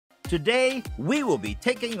Today, we will be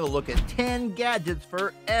taking a look at 10 gadgets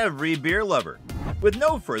for every beer lover. With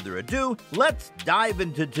no further ado, let's dive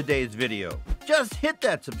into today's video. Just hit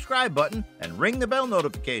that subscribe button and ring the bell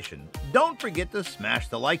notification. Don't forget to smash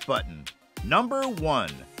the like button. Number 1.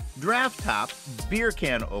 Draft Top Beer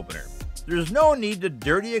Can Opener. There's no need to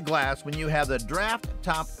dirty a glass when you have the Draft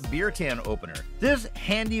Top Beer Can Opener. This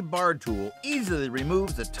handy bar tool easily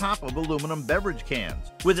removes the top of aluminum beverage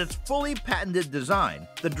cans. With its fully patented design,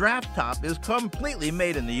 the Draft Top is completely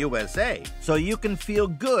made in the USA, so you can feel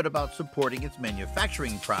good about supporting its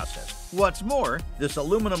manufacturing process. What's more, this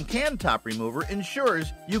aluminum can top remover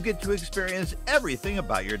ensures you get to experience everything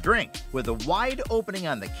about your drink. With a wide opening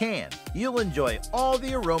on the can, you'll enjoy all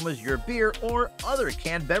the aromas your beer or other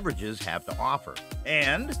canned beverages have to offer.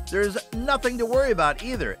 And there's nothing to worry about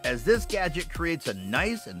either, as this gadget creates a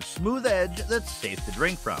nice and smooth edge that's safe to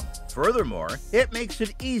drink from. Furthermore, it makes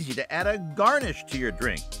it easy to add a garnish to your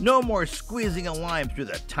drink. No more squeezing a lime through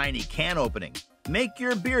the tiny can opening. Make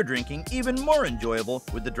your beer drinking even more enjoyable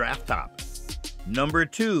with the Draft Top. Number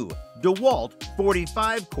 2. DeWalt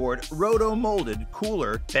 45-quart roto-molded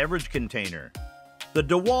cooler beverage container. The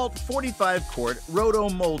DeWalt 45-quart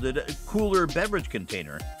roto-molded cooler beverage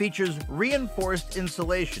container features reinforced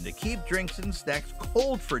insulation to keep drinks and snacks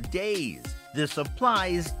cold for days. This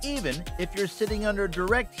applies even if you're sitting under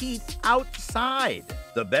direct heat outside.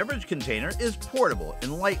 The beverage container is portable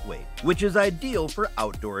and lightweight, which is ideal for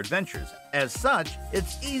outdoor adventures. As such,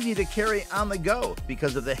 it's easy to carry on the go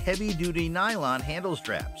because of the heavy-duty nylon handle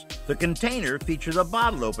straps. The container features a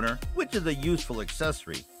bottle opener, which is a useful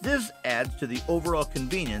accessory. This adds to the overall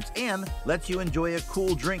convenience and lets you enjoy a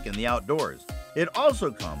cool drink in the outdoors. It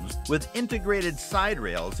also comes with integrated side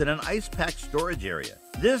rails and an ice pack storage area.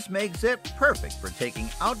 This makes it perfect for taking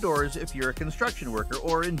outdoors if you're a construction worker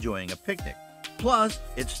or enjoying a picnic. Plus,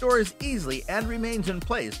 it stores easily and remains in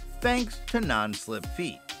place thanks to non-slip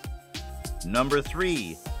feet. Number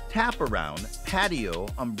 3. Tap Around Patio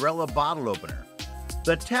Umbrella Bottle Opener.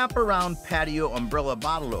 The Tap Around Patio Umbrella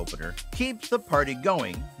Bottle Opener keeps the party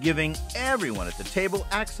going, giving everyone at the table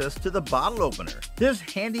access to the bottle opener. This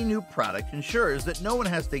handy new product ensures that no one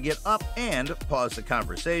has to get up and pause the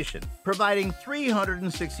conversation. Providing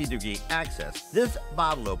 360-degree access, this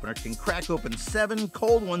bottle opener can crack open 7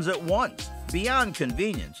 cold ones at once. Beyond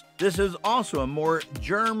convenience, this is also a more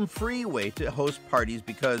germ-free way to host parties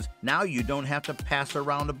because now you don't have to pass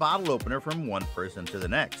around a bottle opener from one person to the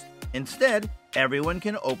next. Instead, everyone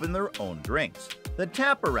can open their own drinks. The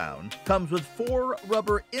Tap Around comes with 4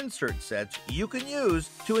 rubber insert sets you can use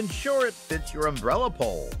to ensure it fits your umbrella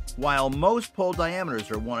pole. While most pole diameters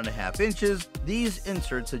are 1.5 inches, these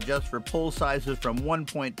inserts adjust for pole sizes from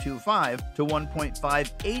 1.25 to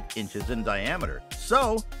 1.58 inches in diameter.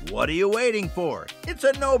 So, what are you waiting for? It's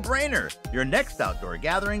a no-brainer. Your next outdoor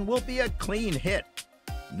gathering will be a clean hit.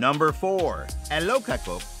 Number 4.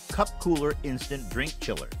 Eloka Cup Cooler Instant Drink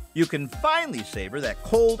Chiller. You can finally savor that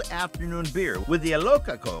cold afternoon beer with the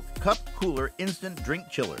Eloka Cup Cooler Instant Drink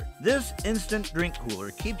Chiller. This instant drink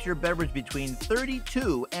cooler keeps your beverage between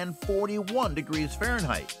 32 and 41 degrees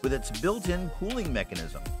Fahrenheit with its built-in cooling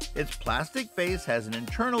mechanism. Its plastic base has an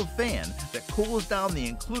internal fan that cools down the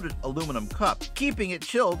included aluminum cup, keeping it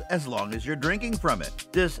chilled as long as you're drinking from it.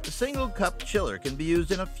 This single cup chiller can be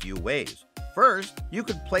used in a few ways. First, you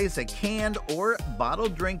could place a canned or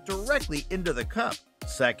bottled drink directly into the cup.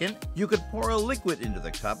 Second, you could pour a liquid into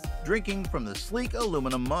the cup, drinking from the sleek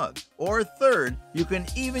aluminum mug. Or third, you can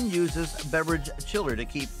even use this beverage chiller to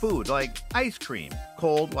keep food, like ice cream,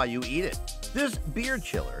 cold while you eat it. This beer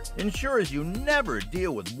chiller ensures you never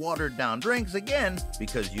deal with watered-down drinks again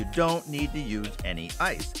because you don't need to use any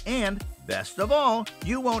ice. And, best of all,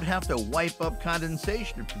 you won't have to wipe up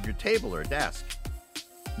condensation from your table or desk.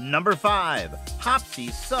 Number 5. Hopsy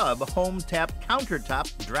Sub Home Tap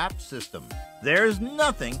Countertop Draft System. There's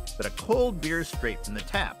nothing but a cold beer straight from the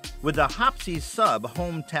tap. With the Hopsy Sub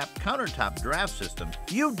Home Tap Countertop Draft System,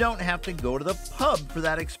 you don't have to go to the pub for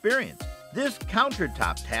that experience. This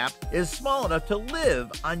countertop tap is small enough to live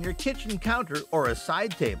on your kitchen counter or a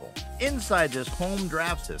side table. Inside this home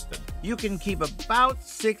draft system, you can keep about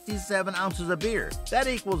 67 ounces of beer. That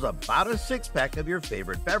equals about a 6-pack of your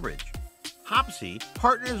favorite beverage. Hopsy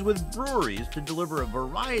partners with breweries to deliver a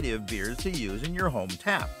variety of beers to use in your home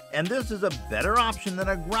tap. And this is a better option than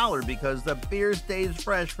a growler because the beer stays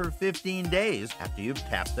fresh for 15 days after you've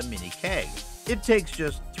tapped the mini keg. It takes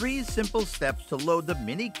just 3 simple steps to load the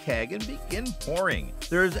mini keg and begin pouring.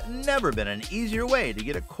 There's never been an easier way to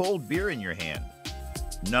get a cold beer in your hand.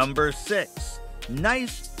 Number 6.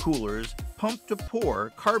 Nice Coolers Pump to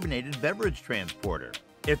Pour Carbonated Beverage Transporter.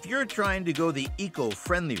 If you're trying to go the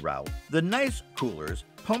eco-friendly route, the Nice Cooler's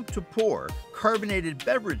pump-to-pour carbonated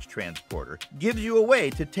beverage transporter gives you a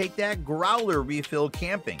way to take that growler refill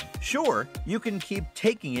camping. Sure, you can keep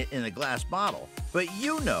taking it in a glass bottle, but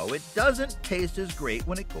you know it doesn't taste as great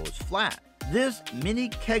when it goes flat. This mini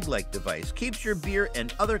keg-like device keeps your beer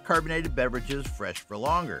and other carbonated beverages fresh for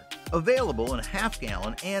longer. Available in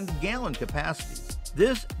half-gallon and gallon capacities,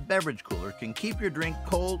 this beverage cooler can keep your drink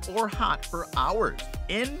cold or hot for hours.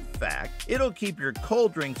 In fact, it'll keep your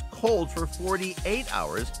cold drinks cold for 48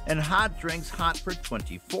 hours and hot drinks hot for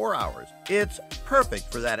 24 hours. It's perfect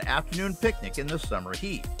for that afternoon picnic in the summer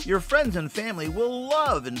heat. Your friends and family will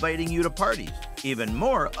love inviting you to parties. Even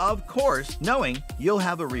more, of course, knowing you'll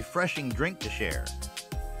have a refreshing drink to share.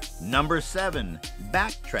 Number 7.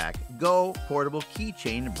 Backtrack Go Portable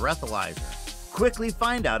Keychain Breathalyzer. Quickly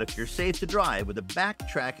find out if you're safe to drive with a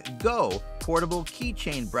Backtrack Go portable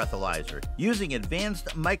keychain breathalyzer using advanced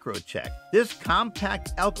microcheck. This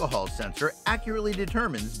compact alcohol sensor accurately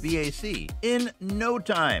determines BAC in no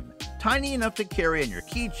time. Tiny enough to carry on your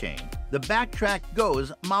keychain, the Backtrack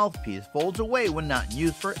Go's mouthpiece folds away when not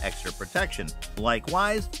used for extra protection.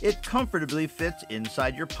 Likewise, it comfortably fits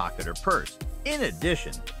inside your pocket or purse. In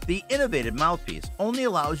addition, the innovative mouthpiece only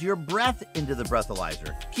allows your breath into the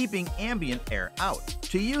breathalyzer, keeping ambient air out.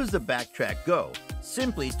 To use the Backtrack Go,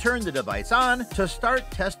 simply turn the device on to start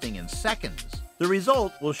testing in seconds. The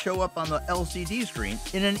result will show up on the LCD screen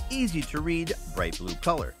in an easy-to-read bright blue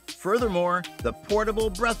color. Furthermore, the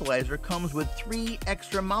portable breathalyzer comes with 3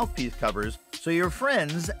 extra mouthpiece covers so your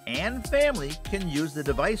friends and family can use the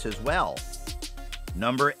device as well.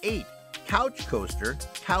 Number 8. Couch Coaster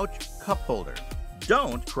Couch Cup Holder.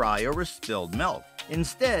 Don't cry over spilled milk.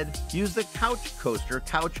 Instead, use the Couch Coaster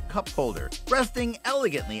Couch Cup Holder, resting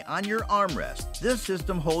elegantly on your armrest. This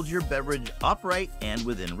system holds your beverage upright and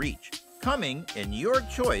within reach. Coming in your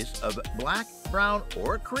choice of black, brown,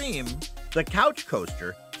 or cream, the Couch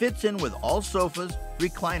Coaster fits in with all sofas,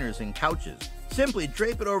 recliners, and couches. Simply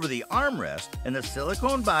drape it over the armrest, and the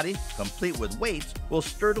silicone body, complete with weights, will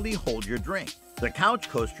sturdily hold your drink. The Couch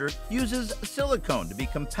Coaster uses silicone to be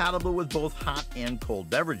compatible with both hot and cold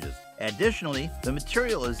beverages. Additionally, the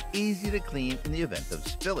material is easy to clean in the event of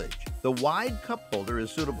spillage. The wide cup holder is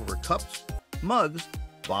suitable for cups, mugs,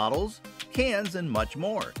 bottles, cans, and much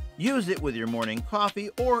more. Use it with your morning coffee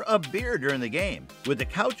or a beer during the game. With the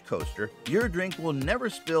Couch Coaster, your drink will never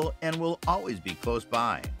spill and will always be close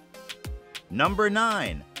by. Number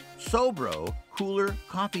 9. Sobro Cooler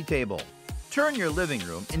Coffee Table. Turn your living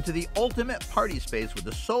room into the ultimate party space with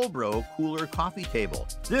the Sobro Cooler Coffee Table.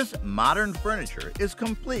 This modern furniture is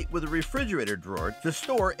complete with a refrigerator drawer to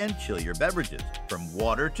store and chill your beverages. From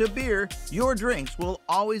water to beer, your drinks will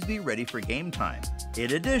always be ready for game time.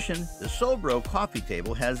 In addition, the Sobro Coffee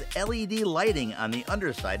Table has LED lighting on the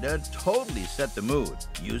underside to totally set the mood.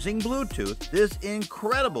 Using Bluetooth, this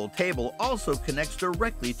incredible table also connects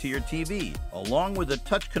directly to your TV. Along with a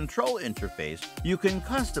touch control interface, you can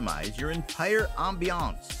customize your entire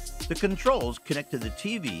ambiance. The controls connect to the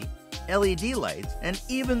TV, LED lights, and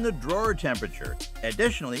even the drawer temperature.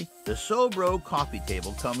 Additionally, the Sobro coffee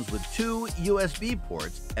table comes with 2 USB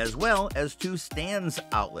ports as well as 2 stands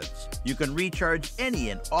outlets. You can recharge any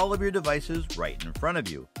and all of your devices right in front of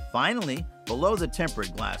you. Finally, below the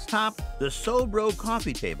tempered glass top, the Sobro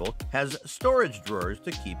coffee table has storage drawers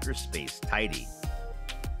to keep your space tidy.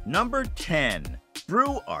 Number 10.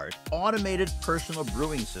 Brew Art Automated Personal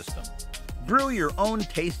Brewing System. Brew your own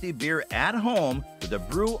tasty beer at home with the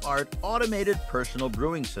Brew Art Automated Personal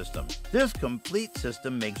Brewing System. This complete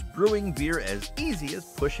system makes brewing beer as easy as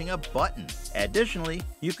pushing a button. Additionally,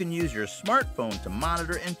 you can use your smartphone to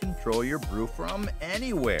monitor and control your brew from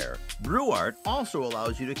anywhere. Brew Art also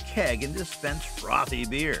allows you to keg and dispense frothy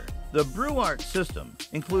beer. The Brew Art system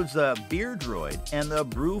includes the Beer Droid and the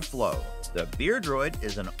Brew Flow. The Beer Droid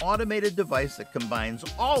is an automated device that combines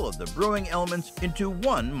all of the brewing elements into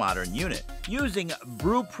one modern unit. Using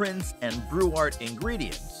Brewprints and Brew Art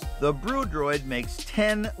ingredients, the Brew Droid makes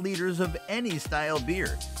 10 liters of any style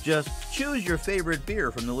beer. Just choose your favorite beer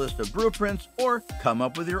from the list of Brewprints or come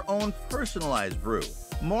up with your own personalized brew.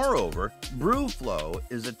 Moreover, Brew Flow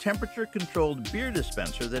is a temperature-controlled beer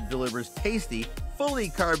dispenser that delivers tasty, fully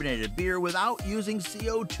carbonated beer without using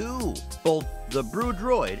CO2. Both the Brew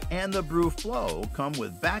Droid and the Brew Flow come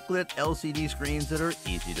with backlit LCD screens that are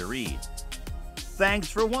easy to read. Thanks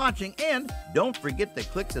for watching, and don't forget to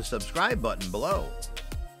click the subscribe button below.